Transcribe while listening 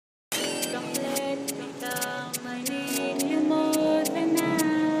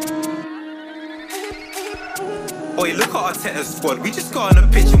Boy, look at Arteta's squad. We just got on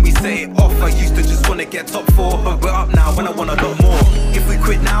the pitch and we say it off. I used to just want to get top 4, but we're up now and I want a lot more. If we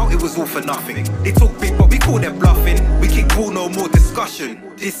quit now, it was all for nothing. They talk big, but we call them bluffing. We kick ball, no more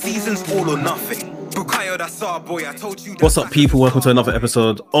discussion. This season's all or nothing. Bukayo, that's our boy. I told you. What's up, people? Welcome to another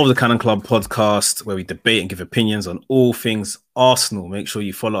episode of the Cannon Club podcast, where we debate and give opinions on all things Arsenal. Make sure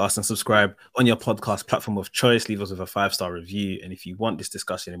you follow us and subscribe on your podcast platform of choice. Leave us with a 5-star review. And if you want this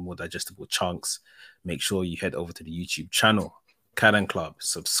discussion in more digestible chunks, make sure you head over to the YouTube channel, Cannon Club.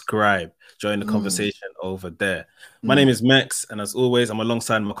 Subscribe. Join the conversation over there. My name is Mex, and as always, I'm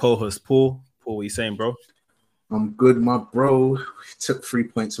alongside my co-host, Paul. Paul, what are you saying, bro? I'm good, my bro. We took 3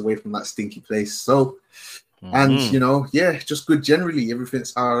 points away from that stinky place. So, and you know, yeah, just good generally.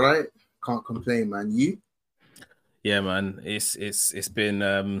 Everything's all right. Can't complain, man. You? Yeah, man. It's been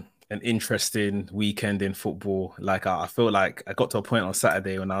an interesting weekend in football. Like I feel like I got to a point on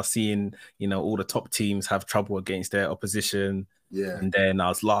Saturday when I was seeing, you know, all the top teams have trouble against their opposition. Yeah. And then I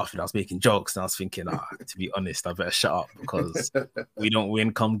was laughing, I was making jokes, and I was thinking, to be honest, I better shut up because we don't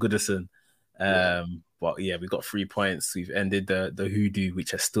win come Goodison. But yeah, we got 3 points. We've ended the hoodoo, which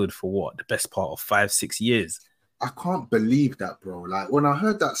has stood for what? The best part of 5-6 years. I can't believe that, bro. Like when I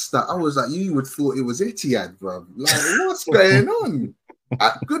heard that stat, I was like, you would thought it was Etihad, bro. Like, what's going on?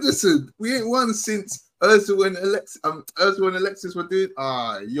 At Goodison, we ain't won since Ozil and Alexis were doing.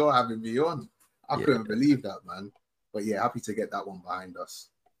 You're having me on. I couldn't believe that, man. But yeah, happy to get that one behind us.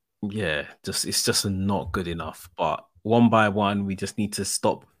 Yeah, it's just not good enough. But one by one, we just need to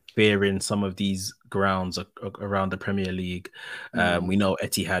stop fearing some of these grounds around the Premier League. We know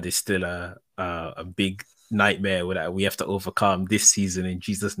Etihad is still a big nightmare that we have to overcome this season. In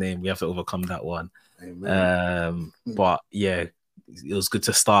Jesus' name, we have to overcome that one. But yeah, it was good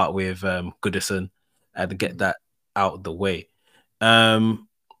to start with Goodison and get that out of the way.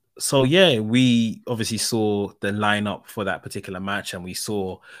 So yeah, we obviously saw the lineup for that particular match, and we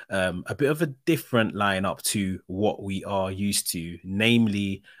saw a bit of a different lineup to what we are used to,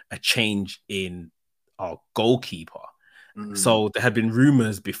 namely a change in our goalkeeper. So there had been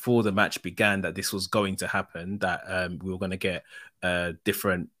rumors before the match began that this was going to happen, that we were going to get a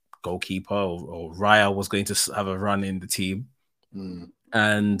different goalkeeper, or Raya was going to have a run in the team.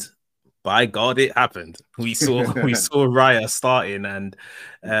 And by God, it happened. We saw Raya starting, and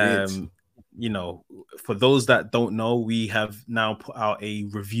you know, for those that don't know, we have now put out a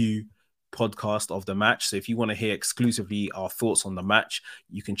review podcast of the match. So if you want to hear exclusively our thoughts on the match,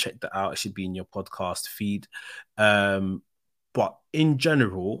 you can check that out. It should be in your podcast feed. But in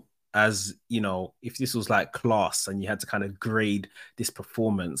general, as you know, if this was like class and you had to kind of grade this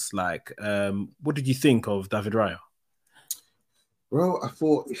performance, like what did you think of David Raya? Well, I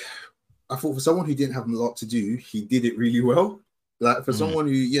thought for someone who didn't have a lot to do, he did it really well. Like for someone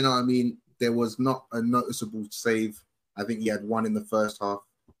who, you know, I mean, there was not a noticeable save. I think he had one in the first half,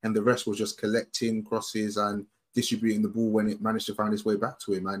 and the rest was just collecting crosses and distributing the ball when it managed to find its way back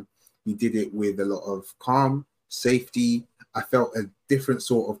to him. And he did it with a lot of calm, safety. I felt a different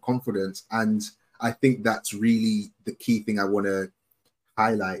sort of confidence. And I think that's really the key thing I want to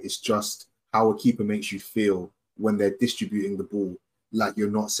highlight, is just how a keeper makes you feel when they're distributing the ball. Like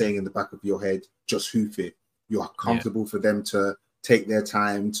you're not saying in the back of your head, just hoof it. You are comfortable for them to take their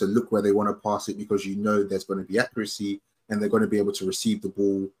time to look where they want to pass it, because you know there's going to be accuracy and they're going to be able to receive the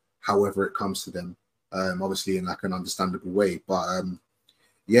ball however it comes to them, obviously in like an understandable way. But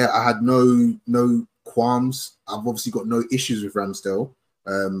yeah, I had no qualms. I've obviously got no issues with Ramsdale.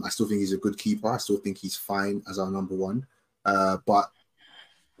 I still think he's a good keeper. I still think he's fine as our number one. But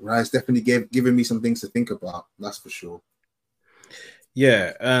Raya's definitely given me some things to think about. That's for sure.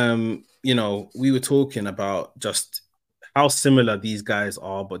 Yeah, you know, we were talking about just how similar these guys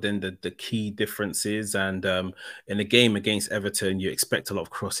are, but then the key differences. And in a game against Everton, you expect a lot of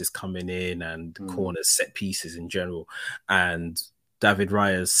crosses coming in and corners, set pieces in general. And David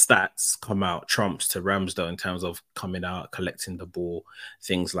Raya's stats come out trumps to Ramsdale in terms of coming out, collecting the ball,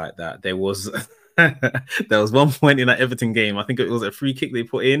 things like that. There was one point in that Everton game, I think it was a free kick they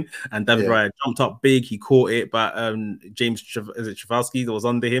put in, and David Raya jumped up big, he caught it, but James Trafalski that was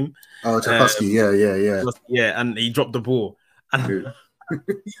under him. Oh, Trafalski, yeah, and he dropped the ball. And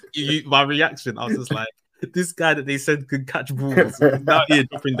my reaction, I was just like, this guy that they said could catch balls, now he's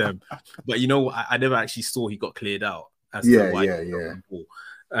dropping them. But you know, I never actually saw he got cleared out. I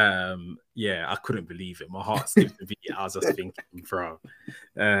couldn't believe it. My heart skipped a beat. I was just thinking, bro,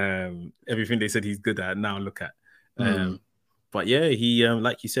 everything they said he's good at, now look at. But yeah, he,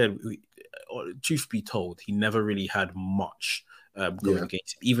 like you said, truth be told, he never really had much going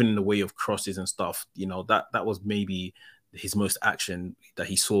against him, even in the way of crosses and stuff. You know, that was maybe his most action that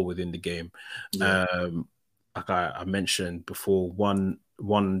he saw within the game. like I mentioned before,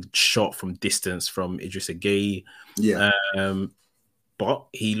 one shot from distance from Idrissa Gueye. Yeah, But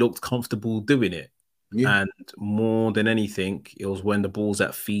he looked comfortable doing it. yeah, And more than anything, it was when the ball's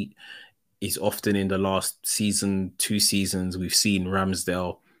at feet. Is often in the last season, 2 seasons, we've seen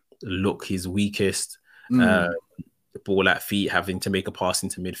Ramsdale look his weakest. Uh, mm, the ball at feet, having to make a pass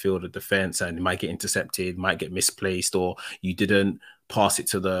into midfield or defense, and it might get intercepted, might get misplaced, or you didn't pass it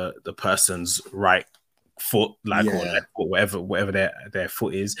to the person's right foot, like or yeah, left foot, whatever their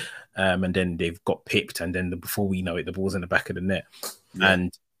foot is, and then they've got pipped, and then before we know it, the ball's in the back of the net. yeah,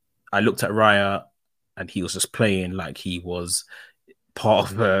 And I looked at Raya, and he was just playing like he was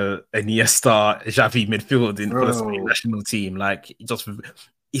part of Iniesta, Xavi midfield for the Spain bro. national team. Like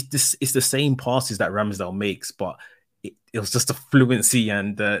it's the same passes that Ramsdale makes, but it was just the fluency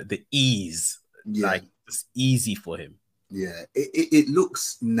and the ease, Yeah, like it's easy for him. yeah. It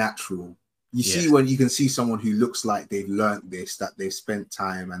looks natural. You Yeah, see when you can see someone who looks like they've learnt this, that they've spent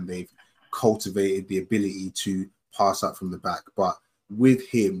time and they've cultivated the ability to pass up from the back. But with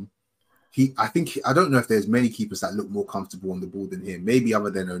him, I don't know if there's many keepers that look more comfortable on the ball than him. Maybe other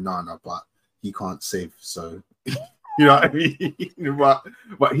than Onana, but he can't save. So you know what I mean?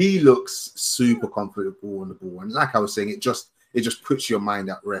 but he looks super comfortable on the ball. And like I was saying, it just puts your mind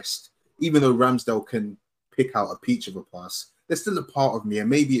at rest. Even though Ramsdale can pick out a peach of a pass, there's still a part of me, and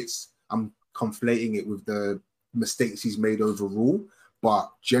maybe I'm conflating it with the mistakes he's made overall.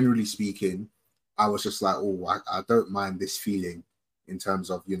 But generally speaking, I was just like, oh, I don't mind this feeling in terms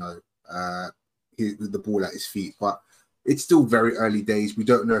of, the ball at his feet. But it's still very early days. We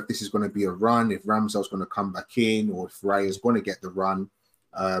don't know if this is going to be a run, if Ramsdale's going to come back in, or if Raya's going to get the run.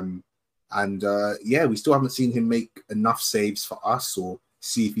 Yeah, we still haven't seen him make enough saves for us, or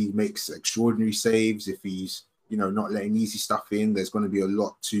see if he makes extraordinary saves, if he's, not letting easy stuff in. There's going to be a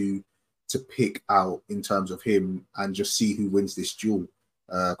lot to pick out in terms of him, and just see who wins this duel,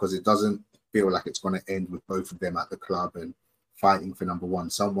 because it doesn't feel like it's going to end with both of them at the club and fighting for number one.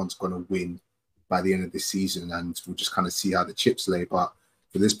 Someone's going to win by the end of this season, and we'll just kind of see how the chips lay. But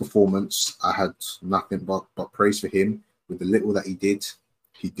for this performance, I had nothing but praise for him. With the little that he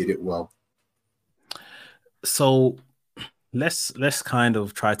did it well. so let's kind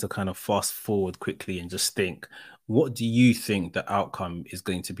of try to kind of fast forward quickly and just think, what do you think the outcome is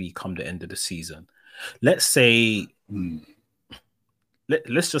going to be come the end of the season? Let's say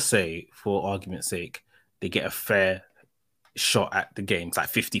let's just say, for argument's sake, they get a fair shot at the games,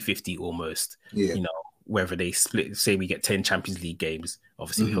 like 50-50 almost. Yeah. Whether they split, say we get 10 Champions League games,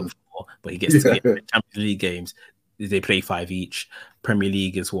 obviously we hope for more, but he gets Yeah. 10 Champions League games, they play 5 each. Premier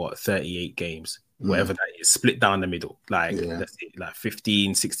League is what, 38 games, whatever that is, split down the middle, like let's say like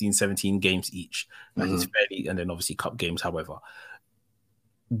 15, 16, 17 games each. Like it's fairly, and then obviously cup games. However,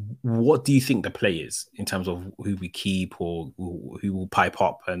 what do you think the play is in terms of who we keep, or who will pipe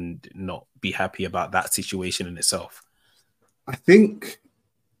up and not be happy about that situation in itself? I think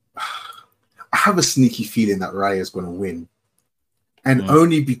I have a sneaky feeling that Raya is going to win. And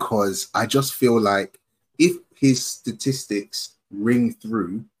only because I just feel like if his statistics ring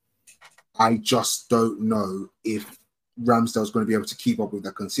through, I just don't know if Ramsdale's going to be able to keep up with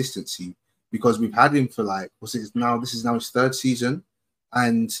that consistency, because we've had him for this is now his third season.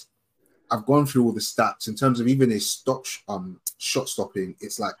 And I've gone through all the stats in terms of even his shot stopping.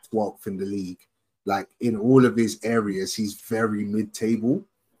 It's like 12th in the league. Like in all of his areas, he's very mid-table.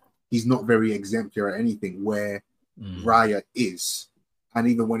 He's not very exemplary at anything, where Raya is. And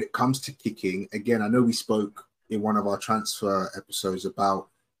even when it comes to kicking, again, I know we spoke in one of our transfer episodes about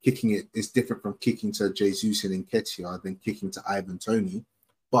kicking it is different from kicking to Jesus and Nketiah than kicking to Ivan Toney.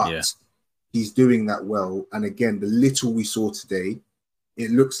 But he's doing that well. And again, the little we saw today, it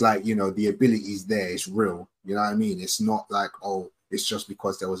looks like, the ability's there. It's real. You know what I mean? It's not like, oh, it's just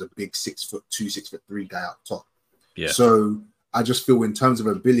because there was a big 6'2", 6'3" guy up top. Yeah. So I just feel in terms of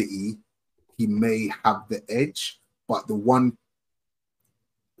ability, he may have the edge. But the one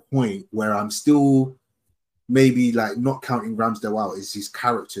point where I'm still maybe not counting Ramsdale out is his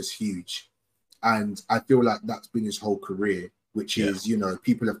character's huge. And I feel like that's been his whole career, which is,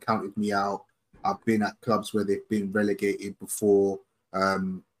 people have counted me out. I've been at clubs where they've been relegated before.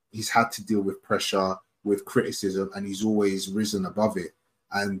 He's had to deal with pressure, with criticism, and he's always risen above it.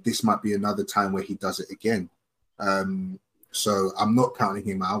 And this might be another time where he does it again. So I'm not counting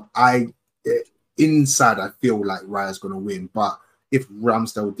him out. Inside, I feel like Raya's going to win. But if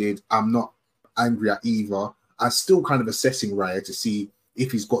Ramsdale did, I'm not angry at either. I'm still kind of assessing Raya to see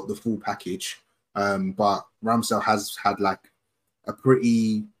if he's got the full package. But Ramsdale has had a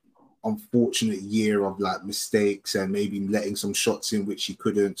pretty unfortunate year of mistakes and maybe letting some shots in which he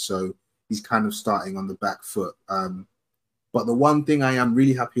couldn't. So he's kind of starting on the back foot. But the one thing I am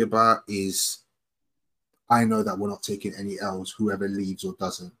really happy about is I know that we're not taking any L's, whoever leaves or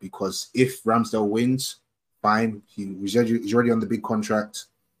doesn't, because if Ramsdale wins, fine. He's already on the big contract.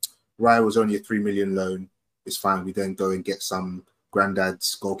 Raya was only a 3 million loan. It's fine. We then go and get some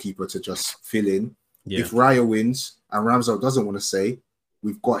granddad's goalkeeper to just fill in. Yeah. If Raya wins and Ramsdale doesn't want to stay,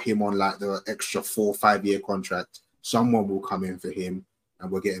 we've got him on like the extra 4 or 5 year contract. Someone will come in for him and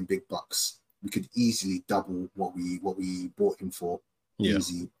we're getting big bucks. We could easily double what we bought him for. Yeah.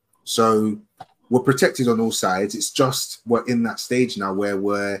 Easy. So we're protected on all sides. It's just we're in that stage now where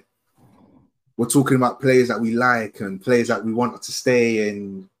we're talking about players that we like and players that we want to stay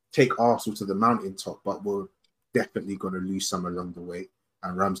and take Arsenal to the mountaintop, but we're definitely going to lose some along the way.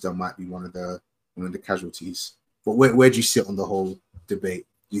 And Ramsdale might be one of the casualties. But where do you sit on the whole debate?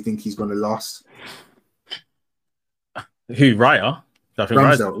 Do you think he's going to last? Who, Raya?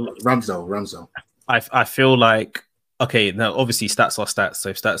 Ramsdale. I feel like, okay, now obviously stats are stats. So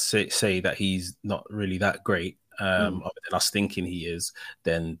if stats say that he's not really that great, other than us thinking he is,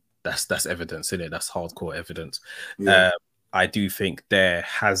 then that's evidence, isn't it? That's hardcore evidence. Yeah. I do think there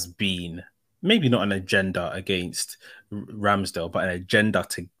has been maybe not an agenda against Ramsdale, but an agenda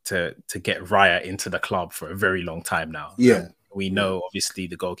to get Raya into the club for a very long time now. Yeah. We know, obviously,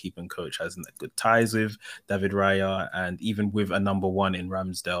 the goalkeeping coach has good ties with David Raya, and even with a number one in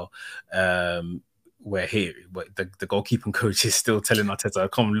Ramsdale, where the goalkeeping coach is still telling Arteta,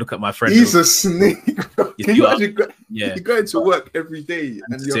 "Come look at my friend." He's a snake. Can you imagine? You're going to work every day,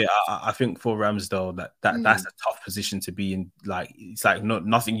 and I think for Ramsdale that's a tough position to be in. Like it's like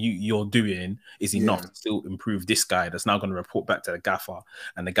nothing you're doing is enough to still improve this guy that's now going to report back to the gaffer,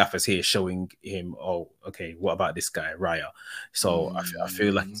 and the gaffer's here showing him, oh, okay, what about this guy Raya? So I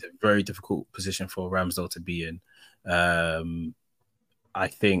feel like it's a very difficult position for Ramsdale to be in. I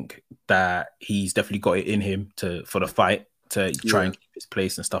think that he's definitely got it in him for the fight to try and keep his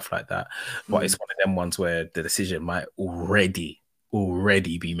place and stuff like that. But it's one of them ones where the decision might already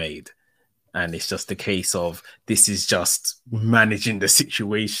be made. And it's just a case of this is just managing the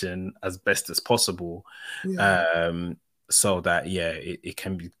situation as best as possible. Yeah. So that, it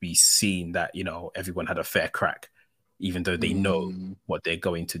can be seen that, everyone had a fair crack, even though they know what they're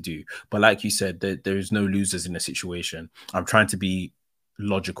going to do. But like you said, there is no losers in the situation. I'm trying to be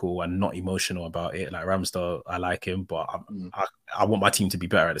logical and not emotional about it. Like Ramsdale, I like him, but I want my team to be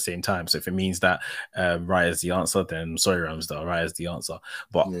better at the same time. So if it means that Raya is the answer, then sorry, Ramsdale, Raya is the answer.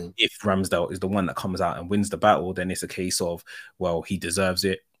 But if Ramsdale is the one that comes out and wins the battle, then it's a case of, well, he deserves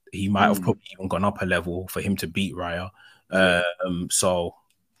it. He might have probably even gone up a level for him to beat Raya. So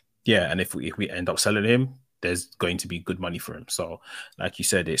yeah, and if we end up selling him, there's going to be good money for him. So like you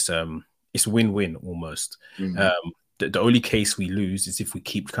said, it's win-win almost. The only case we lose is if we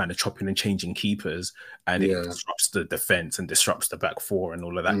keep kind of chopping and changing keepers and it disrupts the defense and disrupts the back four and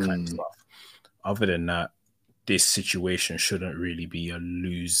all of that kind of stuff. Other than that, this situation shouldn't really be a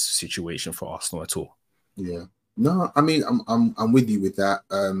lose situation for Arsenal at all. Yeah. No, I mean, I'm with you with that.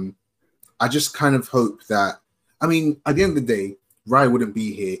 I just kind of hope that, I mean, at the end of the day, Raya wouldn't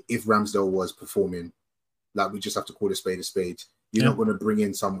be here if Ramsdale was performing. Like, we just have to call a spade a spade. You're not going to bring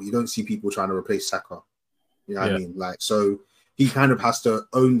in someone. You don't see people trying to replace Saka. You know what I mean? Like, so he kind of has to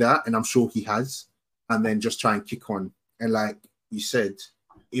own that, and I'm sure he has, and then just try and kick on. And like you said,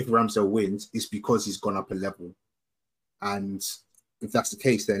 if Ramsdale wins, it's because he's gone up a level. And if that's the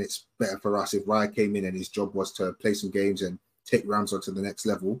case, then it's better for us. If Raya came in and his job was to play some games and take Ramsdale to the next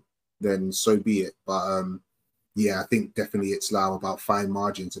level, then so be it. But I think definitely it's now about fine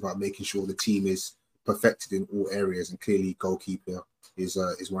margins, about making sure the team is perfected in all areas, and clearly goalkeeper is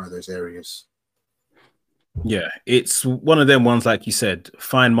one of those areas. Yeah, it's one of them ones, like you said,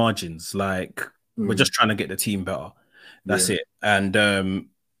 fine margins. Like we're just trying to get the team better. That's it. And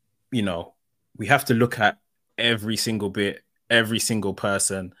we have to look at every single bit, every single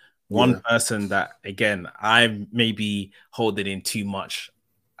person. One person that, again, I may be holding in too much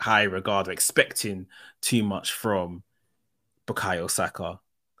high regard or expecting too much from Bukayo Saka.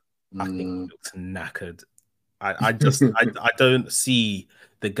 I think he looks knackered. I don't see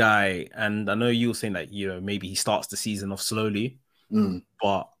the guy, and I know you were saying that maybe he starts the season off slowly,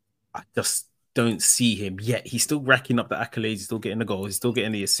 but I just don't see him yet. He's still racking up the accolades, he's still getting the goals, he's still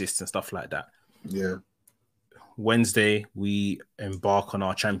getting the assists and stuff like that. Yeah. Wednesday we embark on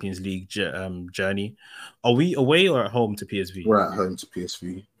our Champions League journey. Are we away or at home to PSV? We're at home to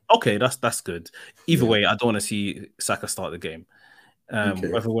PSV. Okay, that's good. Either way, I don't want to see Saka start the game.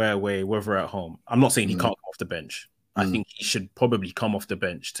 Whether we're away, whether we're at home. I'm not saying he can't come off the bench. I think he should probably come off the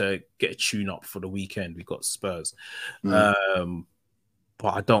bench to get a tune up for the weekend. We've got Spurs. But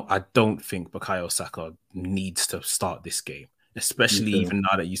but I don't think Bukayo Saka needs to start this game, especially Okay. even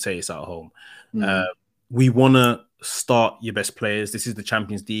now that you say it's at home. Mm. We want to start your best players. This is the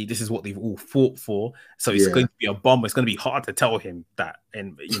Champions League. This is what they've all fought for. So it's going to be a bomb. It's going to be hard to tell him that,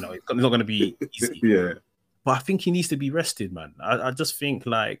 and you know, it's not going to be easy. Yeah. But I think he needs to be rested, man. I just think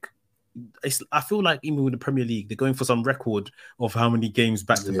like I feel like even with the Premier League, they're going for some record of how many games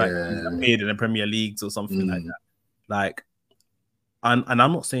back to back he's appeared in the Premier Leagues or something like that. Like, and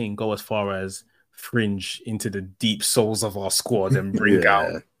I'm not saying go as far as fringe into the deep souls of our squad and bring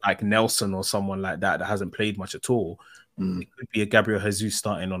out like Nelson or someone like that hasn't played much at all. It could be a Gabriel Jesus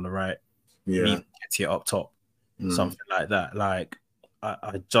starting on the right, leave Nketiah up top, something like that. Like,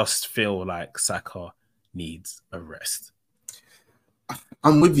 I just feel like Saka needs a rest.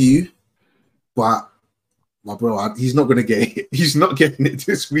 I'm with you, but my bro, he's not gonna get it. He's not getting it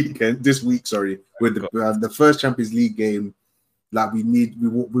this weekend. This week, sorry, with the first Champions League game. Like we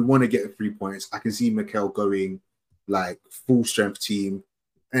want to get the 3 points. I can see Mikel going like full strength team,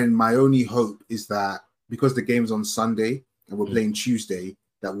 and my only hope is that because the game's on Sunday and we're playing Tuesday,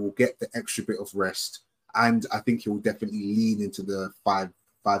 that we'll get the extra bit of rest. And I think he'll definitely lean into the five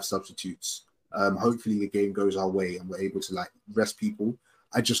substitutes. Hopefully the game goes our way and we're able to like rest people.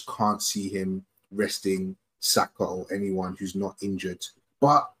 I just can't see him resting Saka or anyone who's not injured.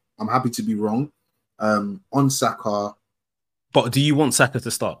 But I'm happy to be wrong. On Saka. But do you want Saka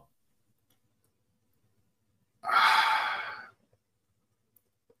to start?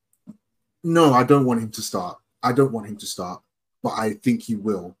 No, I don't want him to start. I don't want him to start, but I think he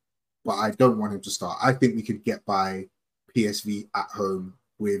will. But I don't want him to start. I think we could get by PSV at home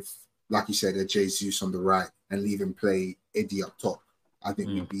with, like you said, a Jesus on the right and leave him play Eddie up top. I think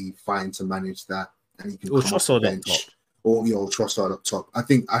we'd be fine to manage that, and he can come off the bench, or Trossard up top. I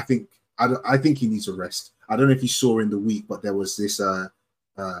think he needs a rest. I don't know if you saw in the week, but there was this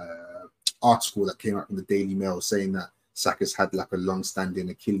article that came out from the Daily Mail saying that Saka's had like a long-standing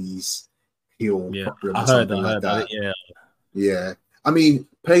Achilles heel problem or something like that. Yeah. I mean,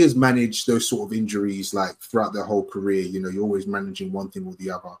 players manage those sort of injuries like throughout their whole career. You know, you're always managing one thing or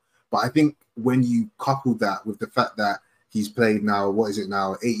the other. But I think when you couple that with the fact that he's played now,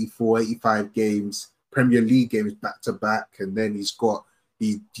 84, 85 games, Premier League games back to back, and then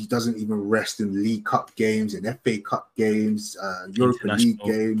he doesn't even rest in League Cup games and FA Cup games, Europa League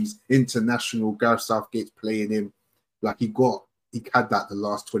games, international. Gareth Southgate's playing him. Like he had that the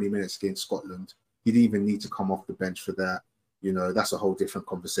last 20 minutes against Scotland. He didn't even need to come off the bench for that. You know, that's a whole different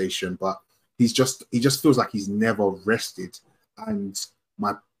conversation. But he just feels like he's never rested. And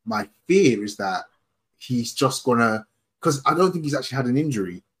my fear is that he's just gonna, because I don't think he's actually had an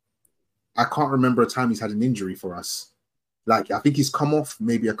injury. I can't remember a time he's had an injury for us. Like, I think he's come off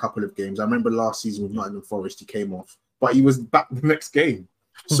maybe a couple of games. I remember last season with Nottingham Forest, he came off, but he was back the next game.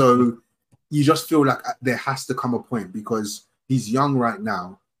 So you just feel like there has to come a point, because he's young right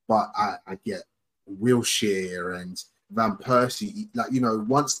now, but I get Wilshere and Van Persie. Like, you know,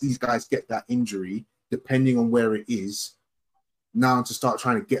 once these guys get that injury, depending on where it is, now to start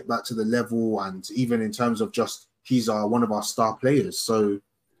trying to get back to the level, and even in terms of just he's one of our star players. So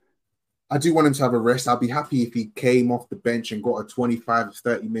I do want him to have a rest. I'll be happy if he came off the bench and got a 25 or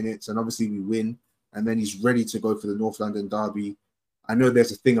 30 minutes, and obviously we win, and then he's ready to go for the North London derby. I know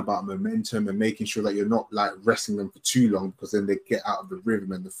there's a thing about momentum and making sure that you're not like resting them for too long, because then they get out of the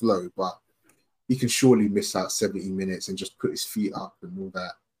rhythm and the flow, but he can surely miss out 70 minutes and just put his feet up and all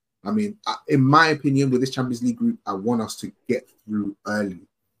that. I mean, in my opinion, with this Champions League group, I want us to get through early.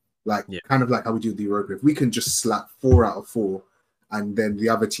 Like, kind of like how we do with the Europa. If we can just slap 4 out of 4, and then the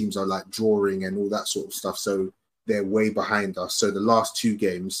other teams are like drawing and all that sort of stuff, so they're way behind us. So the last 2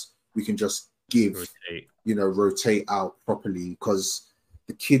 games, we can just rotate out properly, because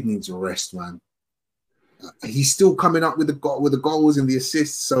the kid needs a rest, man. He's still coming up with the goals and the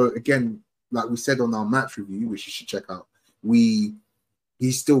assists. So again, like we said on our match review, which you should check out,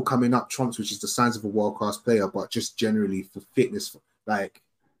 he's still coming up trumps, which is the signs of a world-class player, but just generally for fitness, like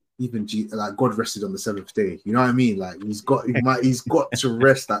even like God rested on the 7th day. You know what I mean? Like he's got to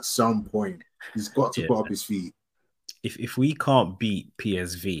rest at some point. He's got to put up his feet. If we can't beat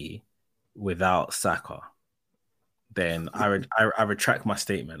PSV without Saka, then I retract my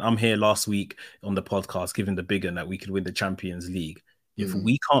statement. I'm here last week on the podcast giving the big one that we could win the Champions League. If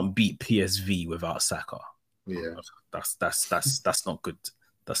we can't beat PSV without Saka, that's not good.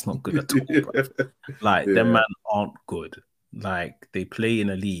 That's not good at all, bro. Like them man aren't good. Like they play in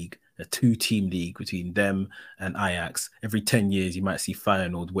a league, a 2-team league between them and Ajax. Every 10 years, you might see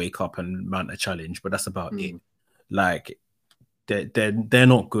Feyenoord wake up and mount a challenge, but that's about it. Like they're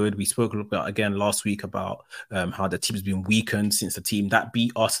not good. We spoke about again last week about how the team's been weakened since the team that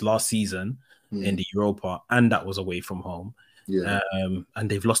beat us last season in the Europa, and that was away from home. Yeah. And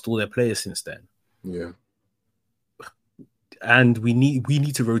they've lost all their players since then. Yeah. And we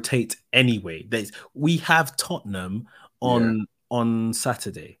need to rotate anyway. We have Tottenham on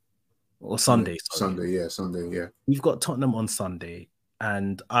Saturday or Sunday. Sunday, yeah. We've got Tottenham on Sunday,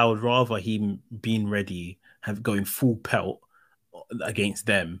 and I would rather him being ready, going full pelt against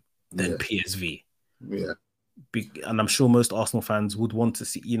them than PSV. Yeah. And I'm sure most Arsenal fans would want to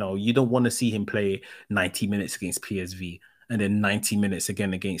see, you don't want to see him play 90 minutes against PSV and then 90 minutes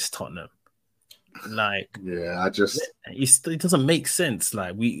again against Tottenham. Like, yeah, it doesn't make sense.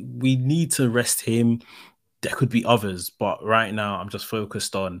 Like, we need to rest him. There could be others, but right now I'm just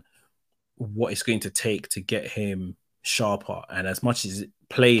focused on what it's going to take to get him sharper. And as much as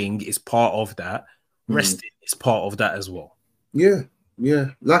playing is part of that, resting is part of that as well. Yeah.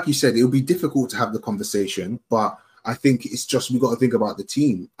 Like you said, it'll be difficult to have the conversation, but I think it's just we got to think about the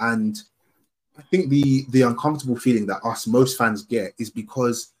team. And I think the uncomfortable feeling that most fans get is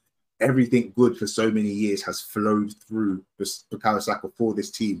because everything good for so many years has flowed through Bukayo Saka for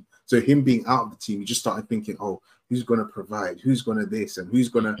this team. So him being out of the team, you just started thinking, oh, who's going to provide? Who's going to this? And who's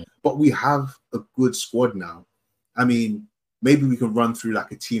going to... But we have a good squad now. I mean, maybe we can run through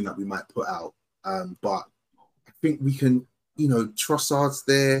like a team that we might put out. But I think we can, Trossard's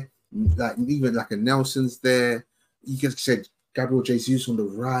there, like even like a Nelson's there. You just said Gabriel Jesus on the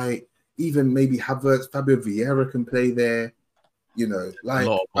right. Even maybe Havertz, Fabio Vieira can play there.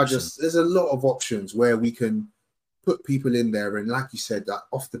 There's a lot of options where we can put people in there, and like you said, that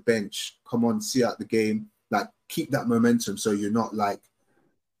off the bench, come on, see out the game, like keep that momentum, so you're not like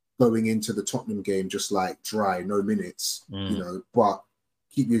going into the Tottenham game just like dry, no minutes, but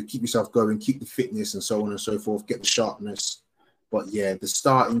keep yourself going, keep the fitness and so on and so forth, get the sharpness. But yeah, the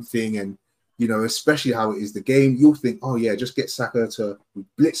starting thing and especially how it is the game, you'll think, oh yeah, just get Saka to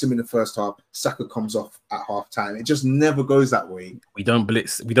blitz him in the first half. Saka comes off at half time. It just never goes that way. We don't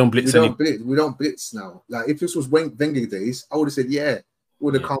blitz. We don't blitz now. Like if this was Wenger days, I would have said, yeah,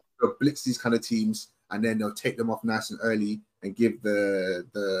 would have come to blitz these kind of teams, and then they'll take them off nice and early and give the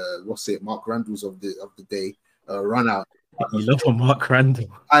Mark Randalls of the day a run out. You love a Mark Randall.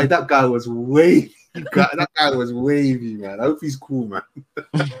 That guy was wavy. That guy was wavy, man. I hope he's cool, man.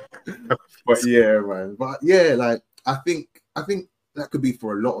 But yeah, man. But yeah, like I think that could be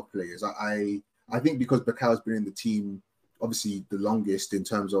for a lot of players. I think because Bukayo's been in the team obviously the longest in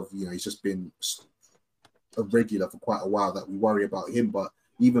terms of he's just been a regular for quite a while that we worry about him. But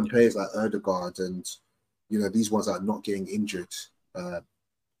even players like Erdegaard and these ones that are not getting injured,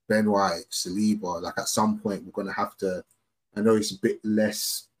 Ben White, Saliba, like at some point we're gonna have to. I know it's a bit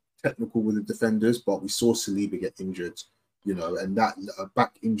less technical with the defenders, but we saw Saliba get injured, and that a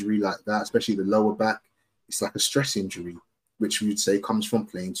back injury like that, especially the lower back, it's like a stress injury, which we would say comes from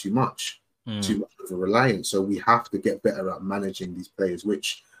playing too much of a reliance. So we have to get better at managing these players,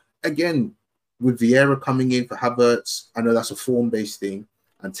 which again, with Vieira coming in for Havertz, I know that's a form-based thing,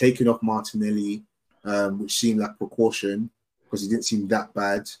 and taking off Martinelli, which seemed like precaution because he didn't seem that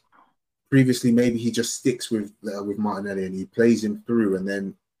bad. Previously, maybe he just sticks with Martinelli and he plays him through. And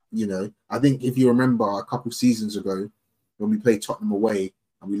then, I think if you remember a couple seasons ago when we played Tottenham away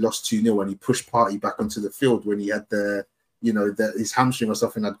and we lost 2-0 and he pushed Partey back onto the field when he had his hamstring or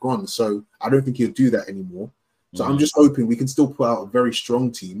something had gone. So I don't think he'll do that anymore. So I'm just hoping we can still put out a very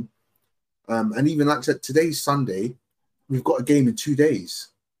strong team. And even like I said, today's Sunday, we've got a game in 2 days.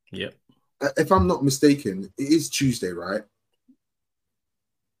 Yep. If I'm not mistaken, it is Tuesday, right?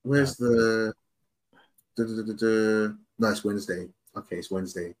 Where's the No, it's Wednesday. Okay, it's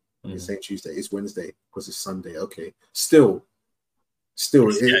Wednesday. It's ain't Tuesday. It's Wednesday because it's Sunday. Okay. Still,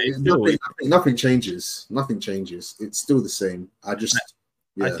 nothing changes. Nothing changes. It's still the same. I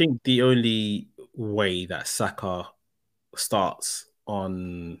think the only way that Saka starts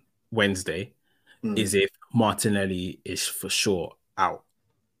on Wednesday is if Martinelli is for sure out,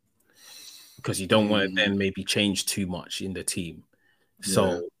 because you don't want to then maybe change too much in the team.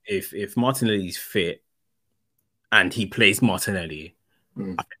 So if Martinelli's fit and he plays Martinelli,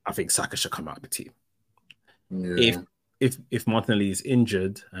 I think Saka should come out of the team. Yeah. If Martinelli is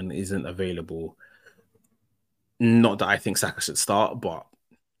injured and isn't available, not that I think Saka should start, but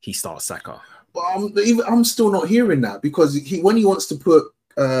he starts Saka. But I'm still not hearing that, because when he wants to put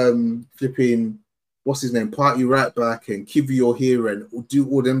flipping what's his name, Partey right back and Kivior here and do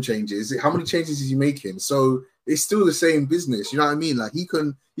all them changes, how many changes is he making? So it's still the same business, you know what I mean? Like we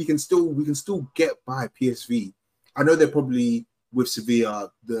can still get by PSV. I know they're probably with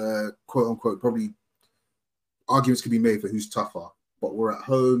Sevilla, the quote unquote probably arguments can be made for who's tougher. But we're at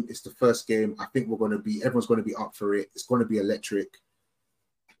home. It's the first game. I think everyone's going to be up for it. It's going to be electric.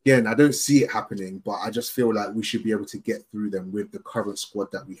 Again, I don't see it happening, but I just feel like we should be able to get through them with the current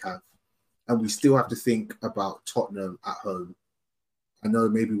squad that we have. And we still have to think about Tottenham at home. I know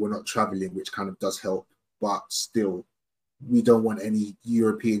maybe we're not traveling, which kind of does help, but still, we don't want any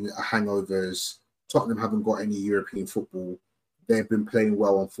European hangovers. Tottenham haven't got any European football. They've been playing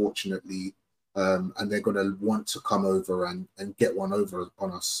well, unfortunately. And they're going to want to come over and get one over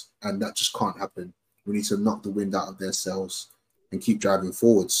on us. And that just can't happen. We need to knock the wind out of their sails and keep driving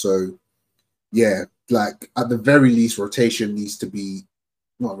forward. So, yeah, like at the very least, substitutions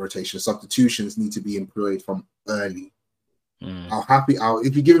need to be employed from early.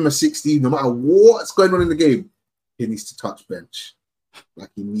 If you give him a 60, no matter what's going on in the game, he needs to touch bench. Like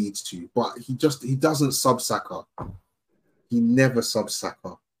he needs to. But he doesn't sub Saka. He never subs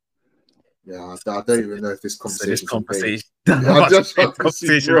Saka. Yeah, I don't even know if this conversation.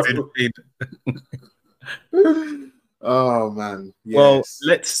 Oh man. Yes. Well,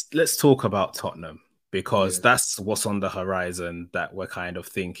 let's talk about Tottenham, because that's what's on the horizon that we're kind of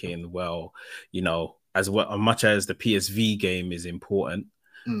thinking, well, you know, as much as the PSV game is important,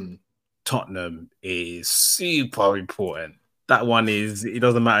 Tottenham is super important. That one is, it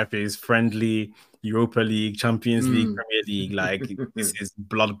doesn't matter if it's friendly, Europa League, Champions League, Premier League, like this is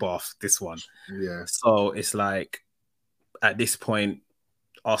bloodbath, this one. Yeah. So it's like at this point,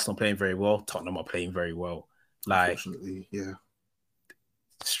 Arsenal playing very well, Tottenham are playing very well. Like, yeah.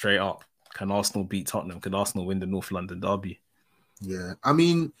 Straight up, can Arsenal beat Tottenham? Can Arsenal win the North London derby? Yeah. I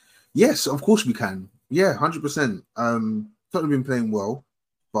mean, yes, of course we can. Yeah, 100%. Tottenham have been playing well,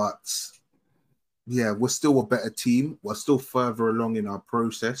 but yeah, we're still a better team. We're still further along in our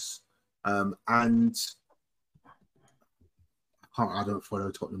process. And I don't follow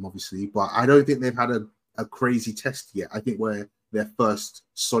Tottenham, obviously, but I don't think they've had a crazy test yet. I think we're their first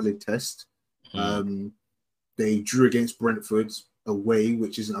solid test. They drew against Brentford away,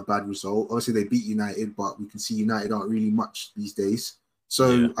 which isn't a bad result. Obviously, they beat United, but we can see United aren't really much these days.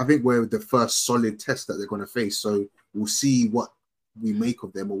 So I think we're the first solid test that they're going to face. So we'll see what we make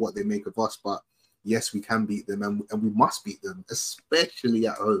of them or what they make of us. But yes, we can beat them, and we must beat them, especially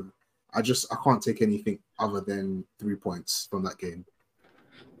at home. I can't take anything other than 3 points from that game.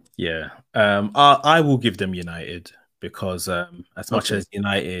 Yeah, I will give them United, because as much as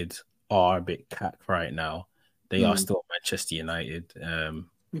United are a bit cack right now, they are still Manchester United.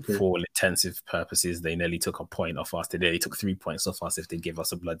 For all intensive purposes, they nearly took a point off us today. They took 3 points off us if they give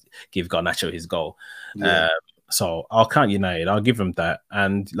Garnacho his goal. So I'll count United. I'll give them that.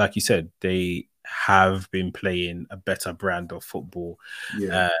 And like you said, they have been playing a better brand of football.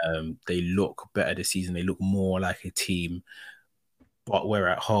 They look better this season. They look more like a team. But we're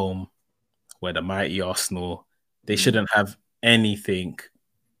at home. We're the mighty Arsenal. They shouldn't have anything.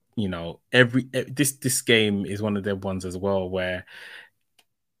 You know, this game is one of the ones as well where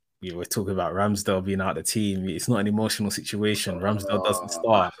we're talking about Ramsdale being out of the team. It's not an emotional situation. Ramsdale doesn't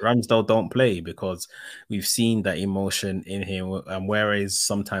start. Ramsdale don't play, because we've seen that emotion in him. And whereas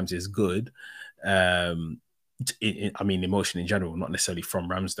sometimes it's good, I mean, emotion in general, not necessarily from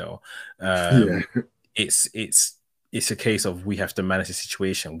Ramsdale. It's a case of we have to manage the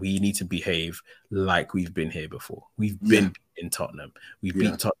situation. We need to behave like we've been here before. We've been in Tottenham. We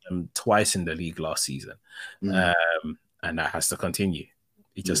beat Tottenham twice in the league last season. And that has to continue.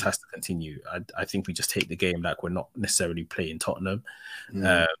 It just has to continue. I think we just take the game like we're not necessarily playing Tottenham.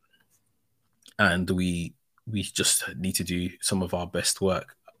 And we just need to do some of our best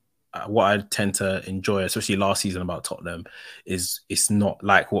work. What I tend to enjoy, especially last season about Tottenham, is it's not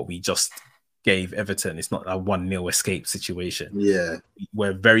like what we just gave Everton. It's not a 1-0 escape situation.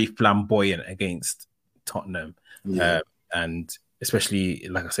 We're very flamboyant against Tottenham. And especially,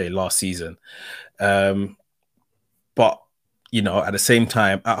 like I say, last season. But, you know, at the same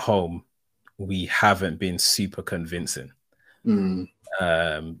time, at home, we haven't been super convincing.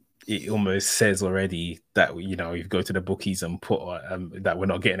 It almost says already that, you know, if you go to the bookies and put that we're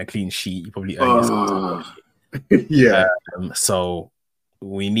not getting a clean sheet, you probably earn yourself. So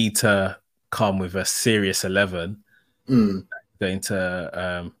we need to come with a serious 11 going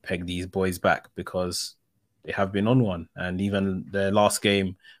to peg these boys back, because they have been on one. And even the last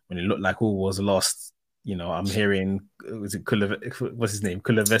game, when it looked like all was lost, you know, I'm hearing, what's his name?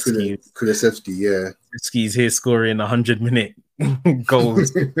 Kulusevski, Kulusevski's here scoring 100-minute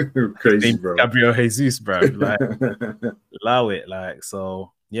goals. Crazy, bro. Gabriel Jesus, bro. Like, allow it. Like,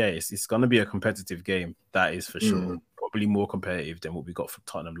 so yeah, it's gonna be a competitive game. That is for sure. Probably more competitive than what we got from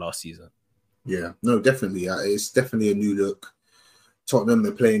Tottenham last season. Yeah, no, definitely. It's definitely a new look. Tottenham,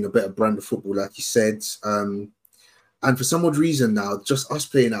 they're playing a better brand of football, like you said. And for some odd reason now, just us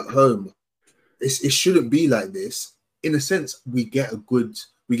playing at home, it shouldn't be like this. In a sense, we get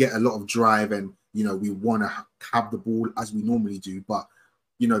a lot of drive, and we want to have the ball as we normally do. But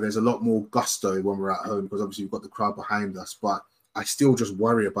there's a lot more gusto when we're at home because obviously we've got the crowd behind us. But I still just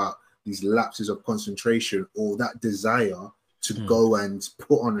worry about these lapses of concentration, or that desire to go and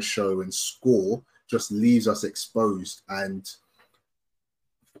put on a show and score just leaves us exposed. And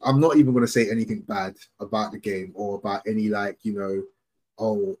I'm not even going to say anything bad about the game or about any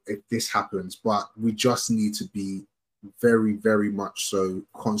oh, if this happens, but we just need to be very, very much so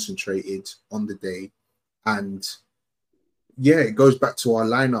concentrated on the day. And yeah, it goes back to our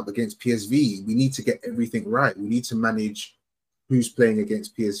lineup against PSV. We need to get everything right. We need to manage who's playing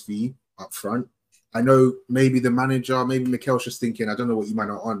against PSV up front. I know maybe the manager, maybe Mikel's just thinking, I don't know what you might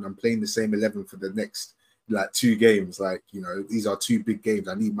not on. I'm playing the same 11 for the next 2 games. These are 2 big games.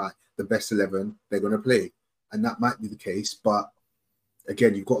 I need the best 11 they're going to play. And that might be the case. But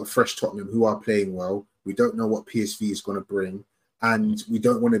again, you've got a fresh Tottenham who are playing well. We don't know what PSV is going to bring. And we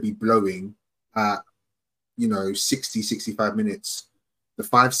don't want to be blowing at, 60, 65 minutes. The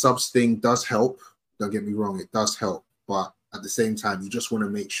 5 subs thing does help. Don't get me wrong. It does help. But at the same time, you just want to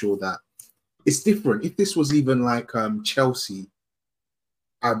make sure that it's different. If this was even like Chelsea,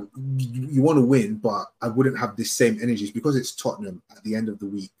 you want to win, but I wouldn't have this same energies because it's Tottenham at the end of the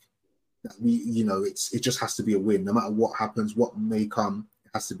week. It just has to be a win. No matter what happens, what may come,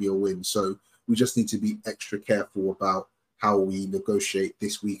 it has to be a win. So we just need to be extra careful about how we negotiate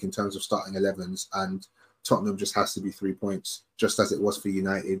this week in terms of starting 11s. And Tottenham just has to be 3 points, just as it was for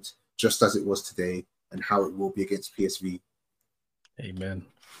United, just as it was today, and how it will be against PSV. Amen.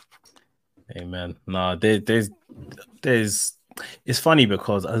 No, there's. It's funny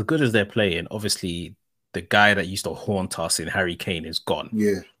because as good as they're playing, obviously the guy that used to haunt us in Harry Kane is gone.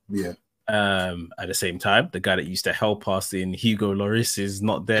 Yeah. At the same time, the guy that used to help us in Hugo Lloris is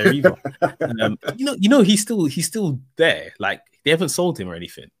not there either. He's still there. Like, they haven't sold him or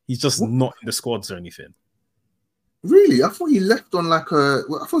anything. He's just not in the squads or anything. Really? I thought he left on I thought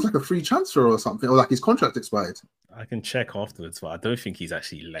it was like a free transfer or something, or like his contract expired. I can check afterwards, but I don't think he's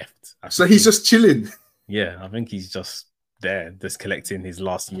actually left. So he's just chilling. Yeah, I think he's just there, just collecting his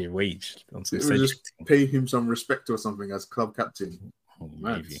last year wage. Just pay him some respect or something as club captain.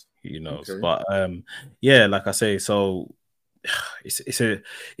 Maybe, who knows? Okay. But yeah, like I say, so it's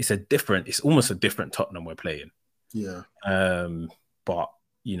almost a different Tottenham we're playing. Yeah. But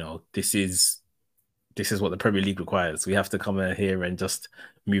this is what the Premier League requires. We have to come in here and just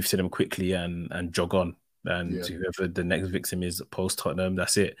move to them quickly and jog on. And whoever the next victim is post Tottenham,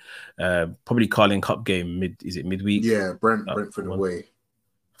 that's it. Probably Carling Cup game midweek? Yeah, Brentford away.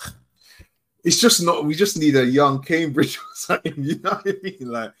 It's just not. We just need a young Cambridge or something. You know what I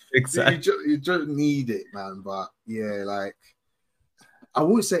mean? Like, exactly. You don't need it, man. But yeah, I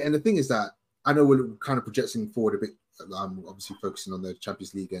would say, and the thing is that I know we're kind of projecting forward a bit. I'm obviously focusing on the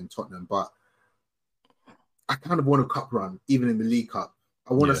Champions League and Tottenham, but I kind of want a cup run, even in the League Cup.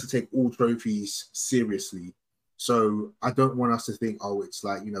 I want us to take all trophies seriously. So I don't want us to think, oh, it's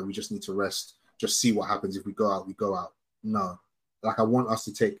like, we just need to rest, just see what happens. If we go out, we go out. No. I want us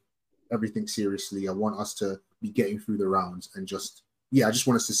to take everything seriously. I want us to be getting through the rounds and I just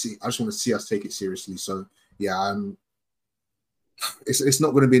want to see us take it seriously. So yeah, it's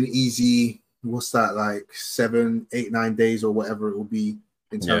not going to be an easy, 7, 8, 9 days or whatever it will be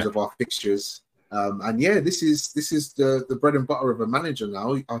in terms of our fixtures. And yeah, this is the bread and butter of a manager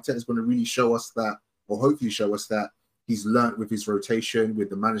now. Arteta is going to really show us that, or hopefully show us that he's learnt with his rotation, with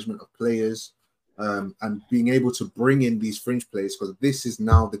the management of players, and being able to bring in these fringe players, because this is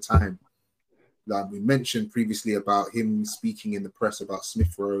now the time. Like we mentioned previously about him speaking in the press about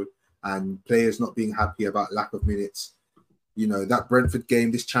Smith Rowe and players not being happy about lack of minutes. That Brentford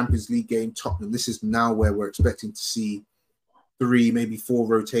game, this Champions League game, Tottenham, this is now where we're expecting to see 3, maybe 4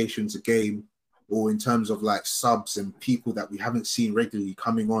 rotations a game, or in terms of subs and people that we haven't seen regularly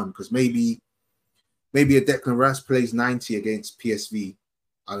coming on. Because maybe a Declan Rice plays 90 against PSV.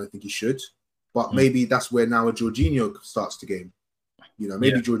 I don't think he should. But maybe that's where now a Jorginho starts the game.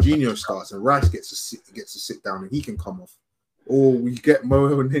 Maybe Jorginho starts and Rice gets to sit down and he can come off. Or we get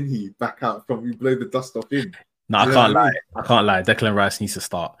Mo and then he back out from, we blow the dust off him. No, I can't lie. Declan Rice needs to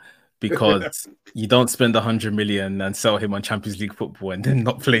start, because you don't spend 100 million and sell him on Champions League football and then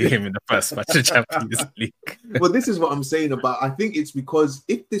not play him in the first match of Champions League. Well, this is what I'm saying about. I think it's because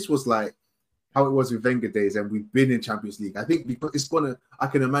if this was like how it was with Wenger days and we've been in Champions League, I think because I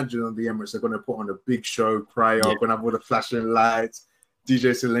can imagine on the Emirates they're gonna put on a big show prior, gonna have all the flashing lights.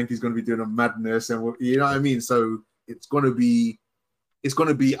 DJ Solanke's gonna be doing a madness, and you know what I mean. So it's gonna be.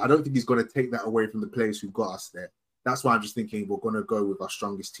 I don't think he's gonna take that away from the players who got us there. That's why I'm just thinking we're going to go with our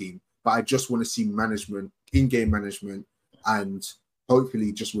strongest team. But I just want to see management, in-game management, and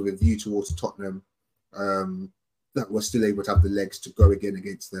hopefully just with a view towards Tottenham, that we're still able to have the legs to go again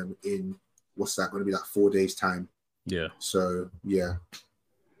against them in, what's that, going to be like 4 days' time. Yeah. So, yeah.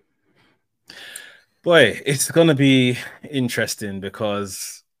 Boy, it's going to be interesting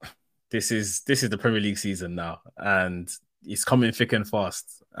because this is the Premier League season now, and it's coming thick and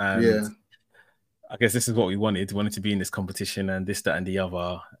fast. And Yeah. I guess this is what we wanted. We wanted to be in this competition and this, that, and the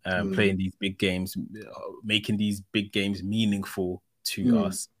other, playing these big games, making these big games meaningful to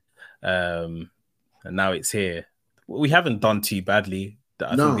us. And now it's here. We haven't done too badly. I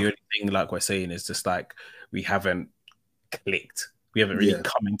think the only thing, like we're saying, is just like we haven't clicked. We haven't really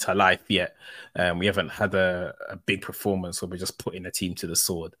come into life yet. We haven't had a big performance where we're just putting a team to the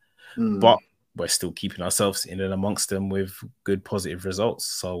sword. But we're still keeping ourselves in and amongst them with good positive results.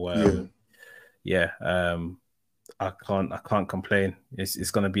 So I can't complain.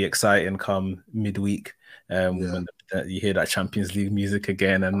 It's going to be exciting come midweek when you hear that Champions League music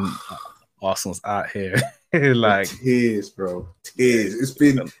again and Arsenal's out here. Like tears, bro, tears.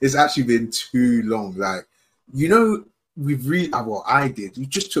 It's actually been too long. Like, you know, I did. You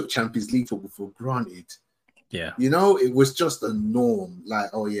just took Champions League football for granted. Yeah, you know, it was just a norm. Like,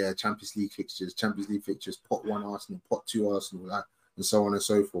 oh yeah, Champions League fixtures, pot 1 Arsenal, pot 2 Arsenal, like, and so on and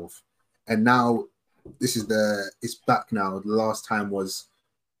so forth. And now it's back now. The last time was,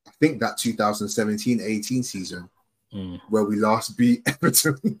 I think, that 2017-18 season where we last beat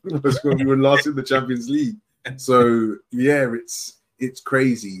Everton was when we were last in the Champions League. So yeah, it's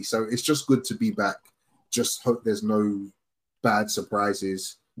crazy. So it's just good to be back. Just hope there's no bad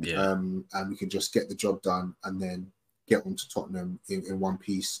surprises. And we can just get the job done and then get on to Tottenham in one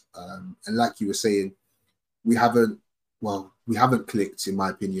piece. And like you were saying, we haven't clicked, in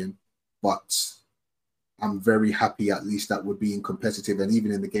my opinion, but I'm very happy at least that we're being competitive. And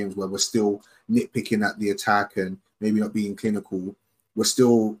even in the games where we're still nitpicking at the attack and maybe not being clinical, we're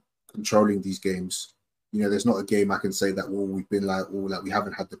still controlling these games. You know, there's not a game I can say that we've been like, we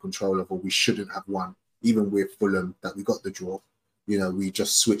haven't had the control of, or we shouldn't have won. Even with Fulham, that we got the draw. You know, we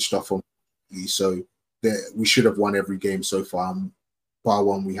just switched off on. So we should have won every game so far, bar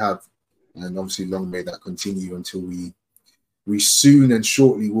one we have. And obviously long may that continue until we soon and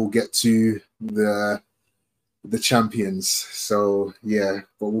shortly will get to the champions. So yeah,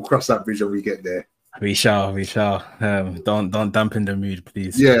 but we'll cross that bridge when we get there. We shall. Don't dampen the mood,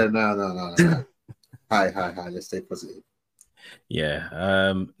 please. Yeah, no. Hi. Let's stay positive.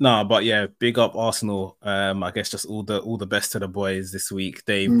 Yeah. But yeah, big up Arsenal. I guess just all the best to the boys this week.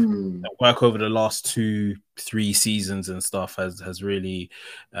 They've work over the last 2-3 seasons and stuff has really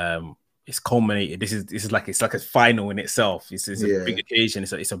it's culminated. This is like it's like a final in itself. It's a big occasion.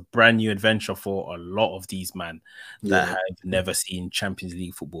 It's a brand new adventure for a lot of these men that have never seen Champions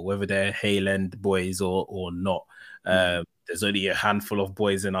League football, whether they're Hayland boys or not. There's only a handful of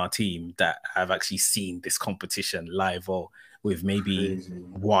boys in our team that have actually seen this competition live, or with maybe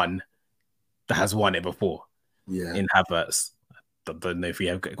one that has won it before. Yeah, in Havertz. Don't know if we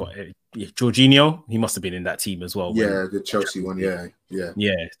have got Jorginho. He must have been in that team as well. Yeah, the Chelsea one. Yeah.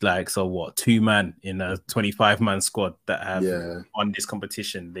 Like, so what? 2 man in a 25-man squad that have won this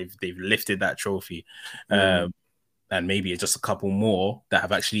competition. They've lifted that trophy, and maybe just a couple more that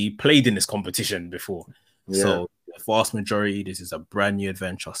have actually played in this competition before. So the vast majority, this is a brand new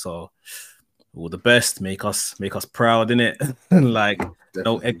adventure. So all the best, make us proud, innit? Like, definitely.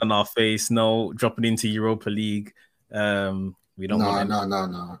 No egg on our face, no dropping into Europa League. We don't want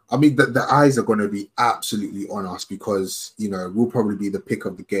No. I mean, the eyes are going to be absolutely on us because, you know, we'll probably be the pick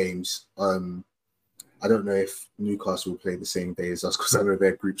of the games. I don't know if Newcastle will play the same day as us because I know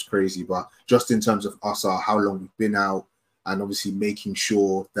their group's crazy, but just in terms of us, how long we've been out, and obviously making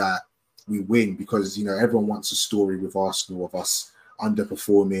sure that we win, because, you know, everyone wants a story with Arsenal of us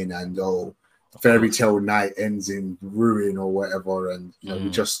underperforming and fairy tale night ends in ruin or whatever, and you know we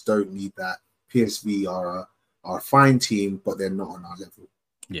just don't need that. PSV are a fine team, but they're not on our level.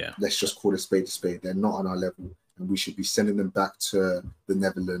 Yeah, let's just call a spade a spade. They're not on our level, and we should be sending them back to the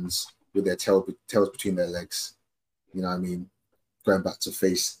Netherlands with their tails between their legs. You know what I mean? Going back to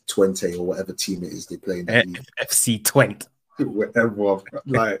face Twente or whatever team it is they play in that league. FC Twente. Whatever,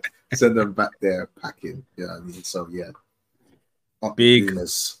 like send them back there packing. You know what I mean? So yeah. Big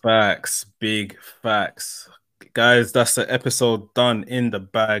facts. Guys, that's the episode done in the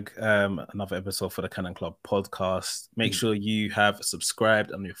bag. Another episode for the Cannon Club podcast. Make sure you have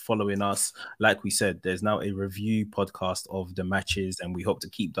subscribed and you're following us. Like we said, there's now a review podcast of the matches, and we hope to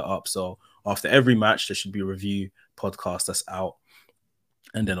keep that up. So after every match, there should be a review podcast that's out.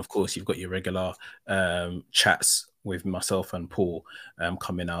 And then, of course, you've got your regular chats with myself and Paul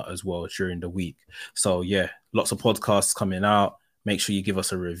coming out as well during the week. So yeah, lots of podcasts coming out. Make sure you give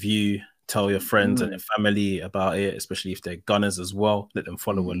us a review. Tell your friends and your family about it, especially if they're Gunners as well. Let them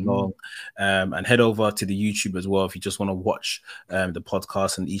follow along. And head over to the YouTube as well. If you just want to watch the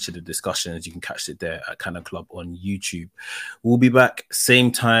podcast and each of the discussions, you can catch it there at Cannon Club on YouTube. We'll be back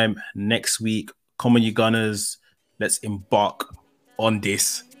same time next week. Come on, you Gunners. Let's embark on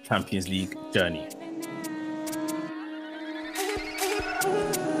this Champions League journey.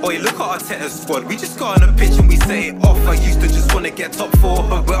 Oi, look at Arteta's squad. We just got on the pitch and we set it off. I used to just want to get top 4,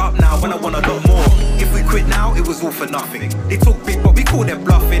 but we're up now when I want a lot more. If we quit now, it was all for nothing. They talk big, but we call them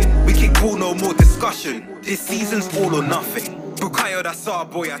bluffing. We kick ball, no more discussion. This season's all or nothing. Bukayo, that's our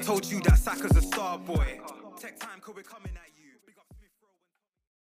boy. I told you that Saka's a star boy. Tech time, could we come in?